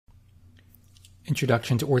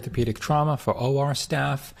Introduction to Orthopedic Trauma for OR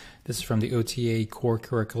staff. This is from the OTA Core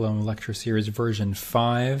Curriculum Lecture Series version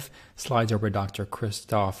 5. Slides are by Dr.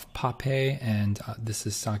 Christophe Pape, and this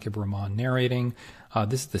is Saqib Rahman narrating.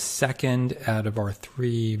 This is the second out of our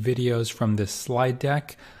 3 videos from this slide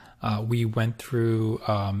deck. We went through,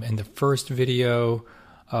 in the first video,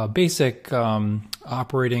 basic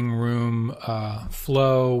operating room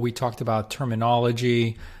flow. We talked about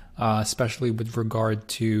terminology, especially with regard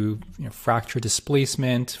to fracture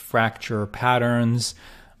displacement, fracture patterns,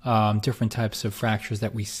 different types of fractures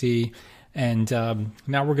that we see. And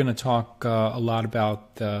now we're going to talk a lot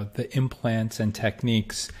about the implants and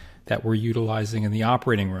techniques that we're utilizing in the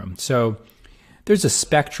operating room. So there's a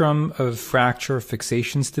spectrum of fracture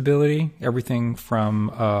fixation stability, everything from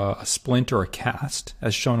a splint or a cast,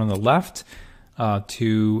 as shown on the left,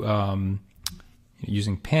 to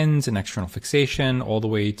using pins and external fixation, all the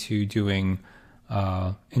way to doing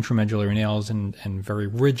intramedullary nails and very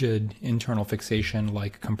rigid internal fixation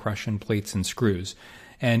like compression plates and screws.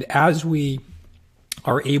 And as we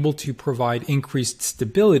are able to provide increased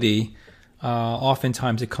stability,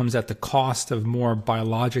 oftentimes it comes at the cost of more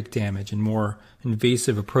biologic damage and more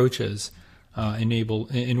invasive approaches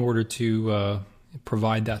in order to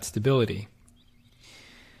provide that stability.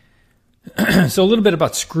 So a little bit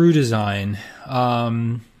about screw design.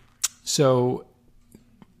 So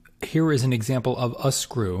here is an example of a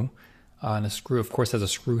screw. And a screw, of course, has a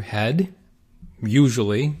screw head.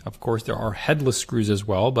 Usually, of course, there are headless screws as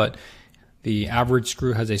well, but the average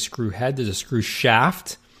screw has a screw head. There's a screw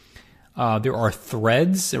shaft. There are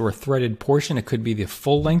threads or a threaded portion. It could be the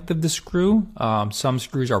full length of the screw. Some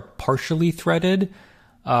screws are partially threaded.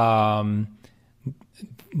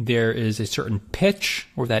 There is a certain pitch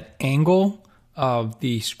or that angle of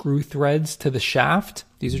the screw threads to the shaft.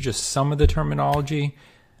 These are just some of the terminology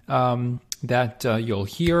that you'll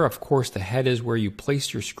hear. Of course, the head is where you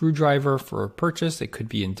place your screwdriver for a purchase. It could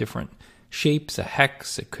be in different shapes, a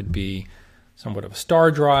hex. It could be somewhat of a star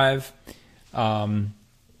drive.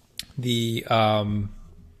 The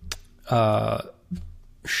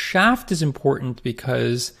shaft is important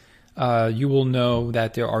because you will know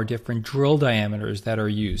that there are different drill diameters that are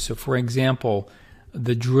used. So for example,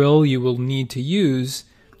 the drill you will need to use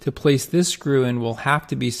to place this screw in will have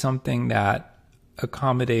to be something that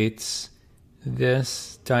accommodates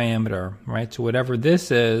this diameter, right? So whatever this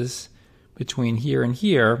is between here and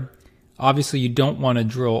here, obviously you don't want to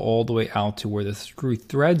drill all the way out to where the screw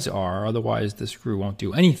threads are, otherwise the screw won't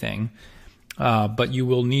do anything. But you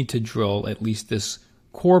will need to drill at least this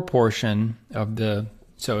core portion of the.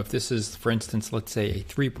 So if this is, for instance, let's say a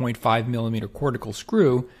 3.5 millimeter cortical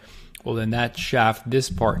screw, well then that shaft,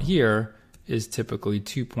 this part here, is typically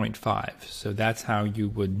 2.5. So that's how you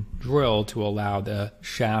would drill to allow the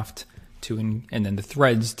shaft to, and then the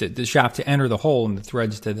threads, the shaft to enter the hole and the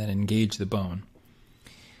threads to then engage the bone.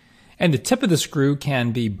 And the tip of the screw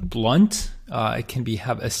can be blunt. It can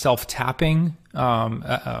have a self-tapping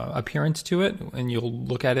appearance to it. And you'll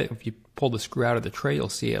look at it, if you pull the screw out of the tray, you'll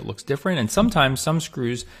see it looks different. And sometimes some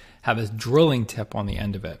screws have a drilling tip on the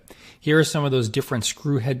end of it. Here are some of those different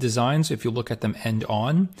screw head designs. If you look at them end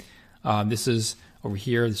on, this is over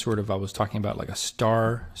here, sort of, I was talking about like a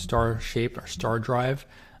star shape or star drive.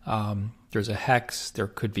 There's a hex. There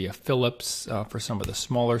could be a Phillips for some of the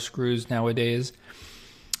smaller screws nowadays.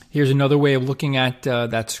 Here's another way of looking at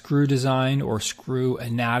that screw design or screw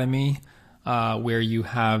anatomy, where you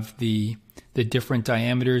have the different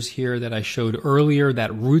diameters here that I showed earlier.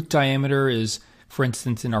 That root diameter is, for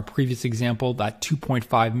instance, in our previous example, that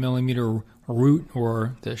 2.5 millimeter root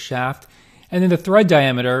or the shaft. And then the thread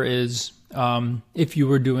diameter is if you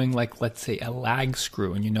were doing, like, let's say a lag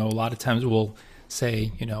screw. And, a lot of times we'll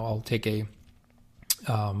say, I'll take the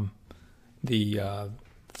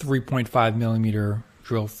 3.5 millimeter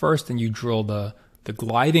drill first, and you drill the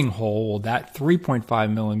gliding hole. Well, that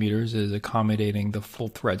 3.5 millimeters is accommodating the full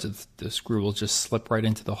threads. The screw will just slip right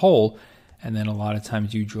into the hole, and then a lot of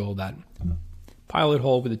times you drill that pilot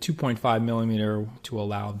hole with a 2.5 millimeter to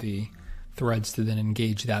allow the threads to then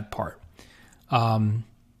engage that part.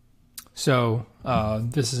 So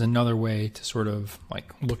this is another way to sort of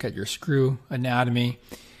like look at your screw anatomy.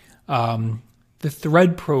 The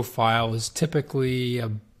thread profile is typically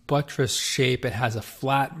a buttress shape. It has a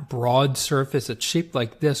flat, broad surface. It's shaped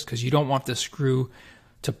like this because you don't want the screw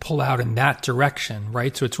to pull out in that direction,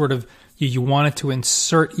 right? So it's sort of, you want it to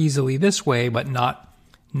insert easily this way, but not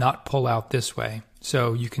pull out this way.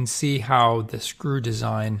 So you can see how the screw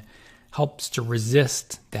design helps to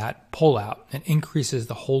resist that pull out and increases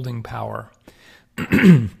the holding power.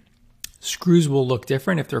 Screws will look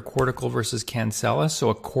different if they're cortical versus cancellous. So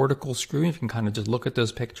a cortical screw, you can kind of just look at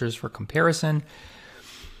those pictures for comparison.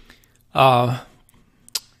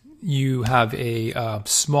 You have a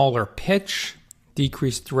smaller pitch,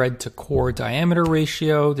 decreased thread to core diameter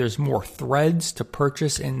ratio. There's more threads to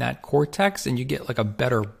purchase in that cortex, and you get like a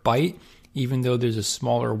better bite, even though there's a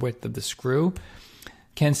smaller width of the screw.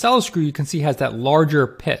 Cancellous screw, you can see, has that larger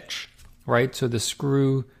pitch, right? So the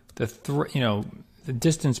screw, the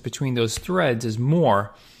distance between those threads is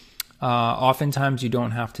more. Oftentimes you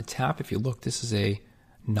don't have to tap. If you look, this is a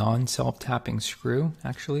non-self-tapping screw,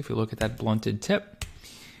 actually, if you look at that blunted tip.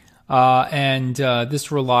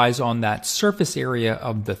 This relies on that surface area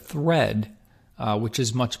of the thread, which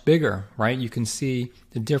is much bigger, right? You can see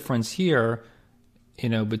the difference here,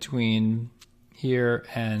 between here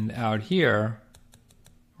and out here,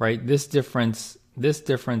 right? This difference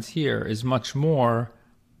here is much more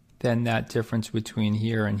than that difference between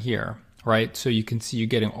here and here, right? So you can see you're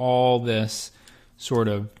getting all this sort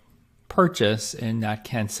of purchase in that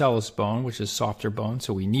cancellous bone, which is softer bone,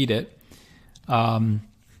 so we need it. There's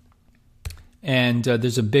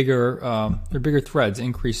a bigger threads,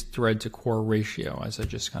 increased thread to core ratio, as I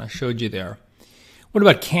just kind of showed you there. What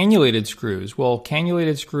about cannulated screws? Well,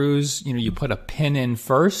 cannulated screws, you put a pin in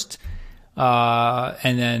first,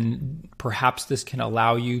 and then perhaps this can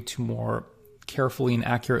allow you to more carefully and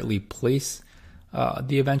accurately place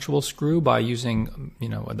the eventual screw by using,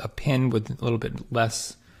 a pin with a little bit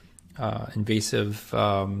less invasive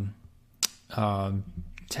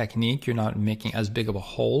technique. You're not making as big of a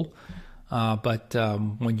hole. But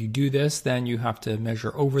when you do this, then you have to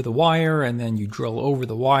measure over the wire, and then you drill over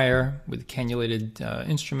the wire with a cannulated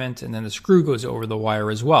instrument, and then the screw goes over the wire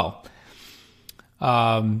as well.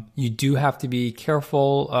 You do have to be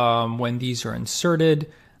careful when these are inserted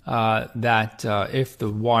that if the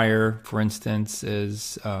wire, for instance,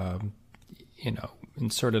 is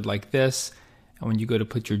inserted like this, and when you go to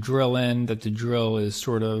put your drill in, that the drill is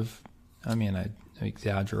sort of, I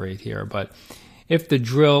exaggerate here, but if the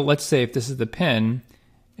drill, let's say if this is the pin,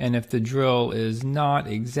 and if the drill is not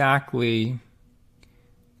exactly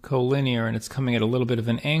collinear and it's coming at a little bit of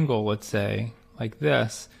an angle, let's say, like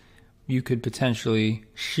this, you could potentially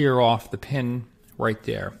shear off the pin right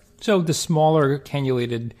there. So the smaller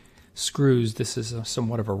cannulated screws, this is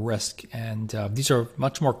somewhat of a risk, and these are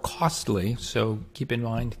much more costly, so keep in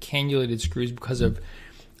mind cannulated screws, because of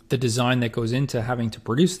the design that goes into having to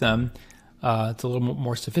produce them, it's a little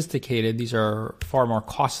more sophisticated. These are far more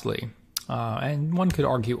costly, and one could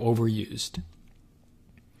argue overused.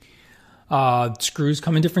 Screws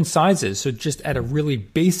come in different sizes, so just at a really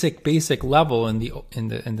basic level in the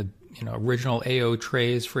original AO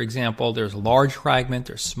trays, for example, there's large fragment,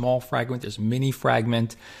 there's small fragment, there's mini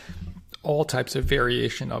fragment, all types of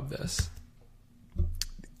variation of this.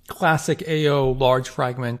 Classic AO large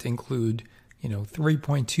fragment include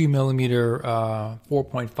 3.2 millimeter,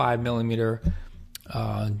 4.5 millimeter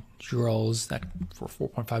drills that for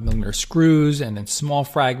 4.5 millimeter screws, and then small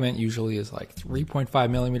fragment usually is like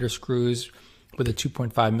 3.5 millimeter screws with a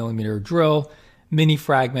 2.5 millimeter drill. Mini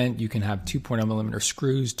fragment, you can have 2.0 millimeter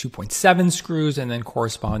screws, 2.7 screws, and then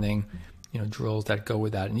corresponding drills that go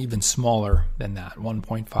with that, and even smaller than that,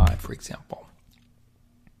 1.5, for example.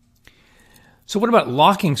 So what about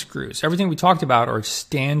locking screws? Everything we talked about are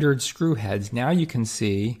standard screw heads. Now you can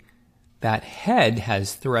see that head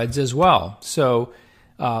has threads as well. So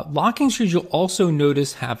locking screws, you'll also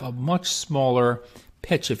notice, have a much smaller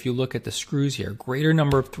pitch if you look at the screws here, greater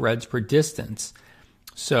number of threads per distance.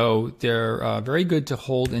 So they're very good to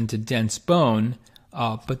hold into dense bone,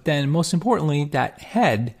 but then most importantly, that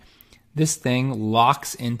head, this thing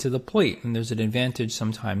locks into the plate, and there's an advantage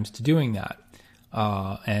sometimes to doing that.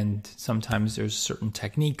 And sometimes there's certain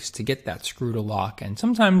techniques to get that screw to lock, and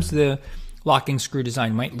sometimes the locking screw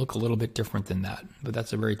design might look a little bit different than that, but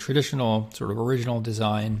that's a very traditional, sort of original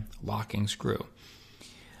design locking screw.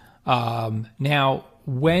 Now,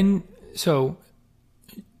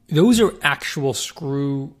 those are actual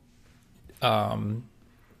screw,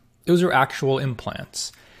 those are actual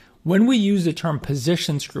implants. When we use the term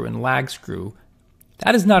position screw and lag screw,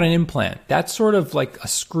 that is not an implant. That's sort of like a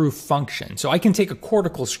screw function. So I can take a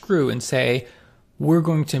cortical screw and say, we're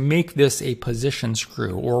going to make this a position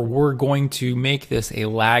screw, or we're going to make this a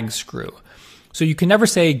lag screw. So you can never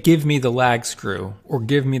say, give me the lag screw or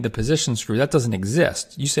give me the position screw. That doesn't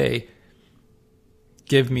exist. You say,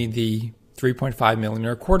 give me the 3.5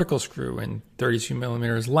 millimeter cortical screw and 32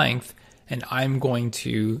 millimeters length, and I'm going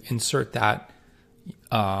to insert that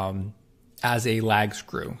as a lag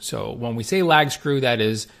screw. So when we say lag screw, that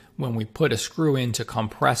is when we put a screw in to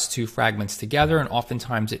compress two fragments together, and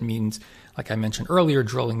oftentimes it means, like I mentioned earlier,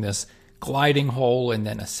 drilling this gliding hole and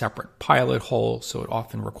then a separate pilot hole, so it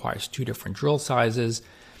often requires two different drill sizes.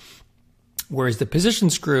 Whereas the position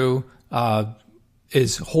screw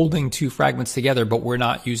is holding two fragments together, but we're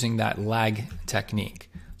not using that lag technique.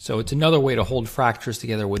 So it's another way to hold fractures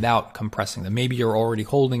together without compressing them. Maybe you're already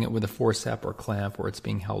holding it with a forceps or clamp, or it's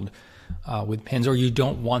being held with pins, or you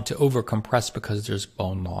don't want to overcompress because there's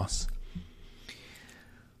bone loss.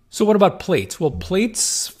 So what about plates? Well,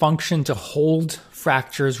 plates function to hold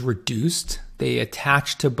fractures reduced. They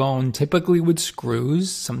attach to bone typically with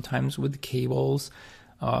screws, sometimes with cables.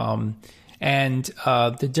 And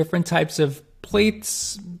the different types of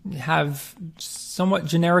plates have somewhat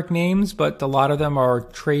generic names, but a lot of them are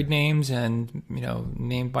trade names and,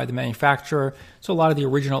 named by the manufacturer. So a lot of the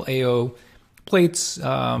original AO plates,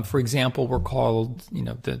 for example, were called,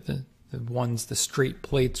 the straight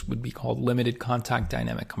plates would be called limited contact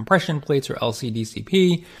dynamic compression plates, or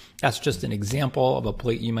LCDCP. That's just an example of a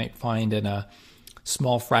plate you might find in a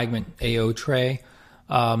small fragment AO tray.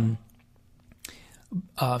 So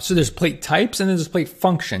there's plate types and then there's plate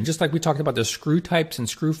function. Just like we talked about the screw types and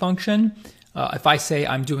screw function. If I say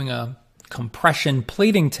I'm doing a compression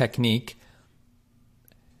plating technique,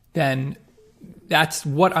 then that's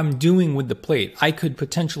what I'm doing with the plate. I could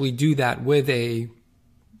potentially do that with a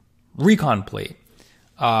recon plate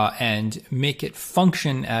and make it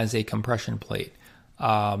function as a compression plate.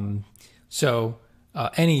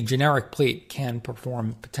 Any generic plate can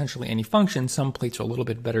perform potentially any function. Some plates are a little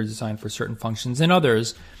bit better designed for certain functions than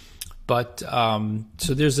others. But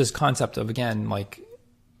so there's this concept of, again, like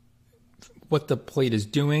what the plate is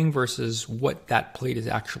doing versus what that plate is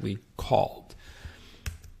actually called.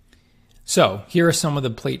 So here are some of the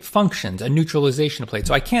plate functions. A neutralization plate.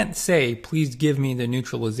 So I can't say, please give me the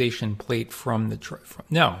neutralization plate from the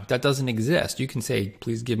no, that doesn't exist. You can say,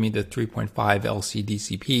 please give me the 3.5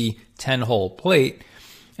 LCDCP 10-hole plate,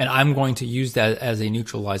 and I'm going to use that as a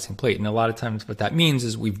neutralizing plate. And a lot of times what that means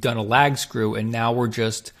is we've done a lag screw, and now we're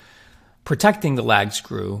just protecting the lag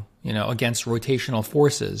screw, against rotational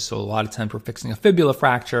forces. So a lot of times we're fixing a fibula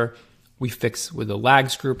fracture. We fix with a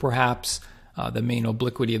lag screw, perhaps, the main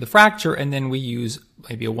obliquity of the fracture, and then we use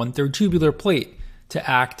maybe a 1/3 tubular plate to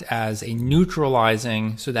act as a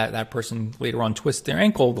neutralizing, so that that person later on twists their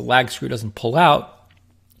ankle, the lag screw doesn't pull out,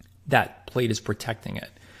 that plate is protecting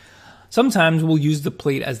it. Sometimes we'll use the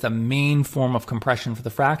plate as the main form of compression for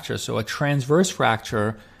the fracture. So a transverse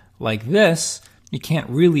fracture like this, you can't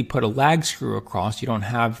really put a lag screw across. You don't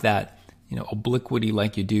have that obliquity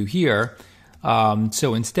like you do here.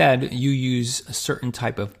 So instead, you use a certain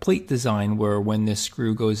type of plate design where when this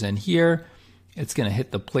screw goes in here, it's going to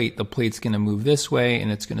hit the plate's going to move this way,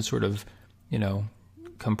 and it's going to sort of,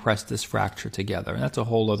 compress this fracture together. And that's a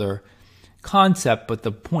whole other concept, but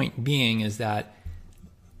the point being is that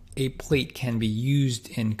a plate can be used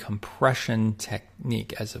in compression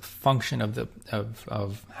technique as a function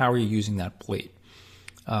of how are you using that plate.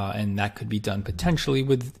 And that could be done potentially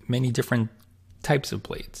with many different types of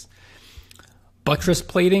plates. Buttress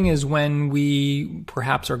plating is when we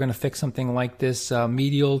perhaps are going to fix something like this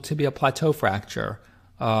medial tibia plateau fracture,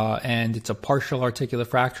 and it's a partial articular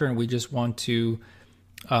fracture, and we just want to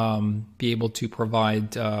be able to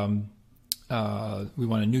provide, we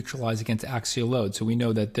want to neutralize against axial load. So we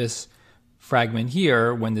know that this fragment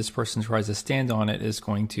here, when this person tries to stand on it, is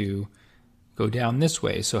going to go down this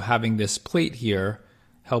way. So having this plate here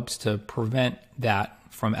helps to prevent that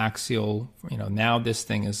from axial, now this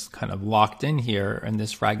thing is kind of locked in here and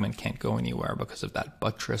this fragment can't go anywhere because of that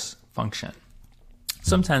buttress function.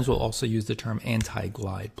 Sometimes we'll also use the term AntiG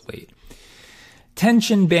Glide plate.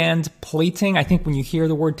 Tension band plating. I think when you hear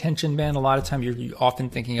the word tension band, a lot of times you're often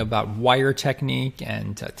thinking about wire technique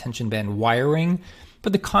and tension band wiring.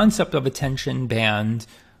 But the concept of a tension band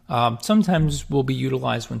sometimes will be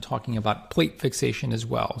utilized when talking about plate fixation as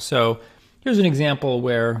well. So here's an example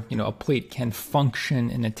where, a plate can function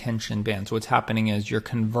in a tension band. So what's happening is you're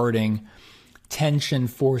converting tension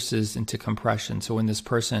forces into compression. So when this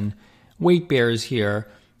person weight bears here,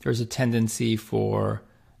 there's a tendency for,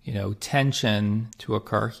 tension to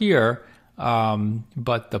occur here,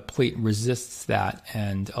 but the plate resists that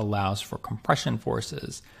and allows for compression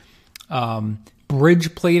forces.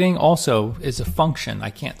 Bridge plating also is a function. I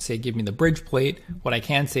can't say give me the bridge plate. What I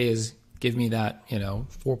can say is give me that,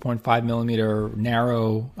 4.5 millimeter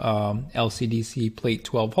narrow LCDC plate,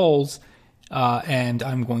 12 holes, and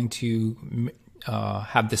I'm going to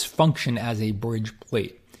have this function as a bridge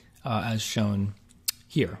plate, as shown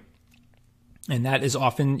here. And that is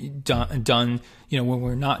often done, when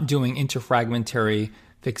we're not doing interfragmentary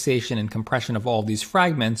fixation and compression of all these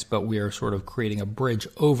fragments, but we are sort of creating a bridge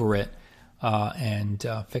over it and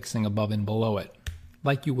fixing above and below it.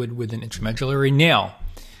 like you would with an intramedullary nail.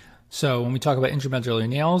 So when we talk about intramedullary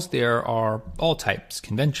nails, there are all types: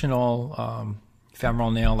 conventional,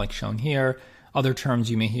 femoral nail like shown here. Other terms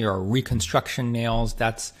you may hear are reconstruction nails.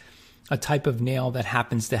 That's a type of nail that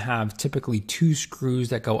happens to have typically 2 screws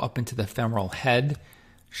that go up into the femoral head,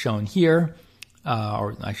 shown here,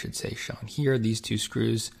 or I should say shown here, these 2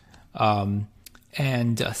 screws. And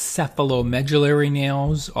cephalomedullary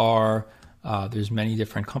nails are, there's many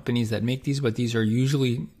different companies that make these, but these are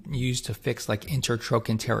usually used to fix like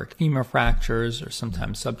intertrochanteric femur fractures or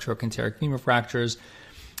sometimes subtrochanteric femur fractures.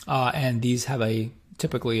 And these have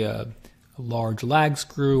typically a large lag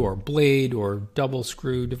screw or blade or double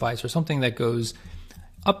screw device or something that goes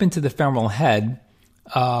up into the femoral head,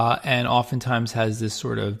 and oftentimes has this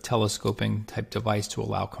sort of telescoping type device to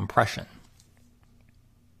allow compression.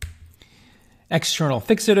 External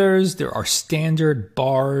fixators, there are standard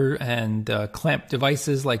bar and clamp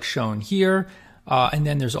devices like shown here, and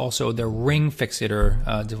then there's also the ring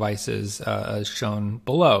fixator devices as shown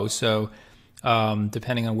below. So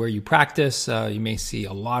depending on where you practice, you may see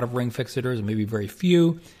a lot of ring fixators and maybe very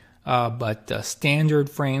few, but standard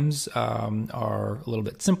frames are a little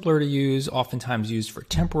bit simpler to use, oftentimes used for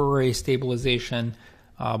temporary stabilization,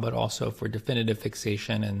 but also for definitive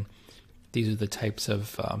fixation, and these are the types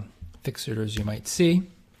of fixators you might see.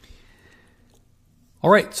 All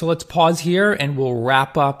right, so let's pause here and we'll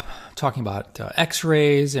wrap up talking about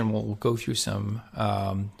x-rays, and we'll go through some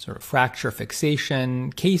sort of fracture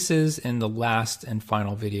fixation cases in the last and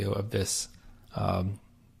final video of this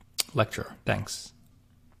lecture. Thanks.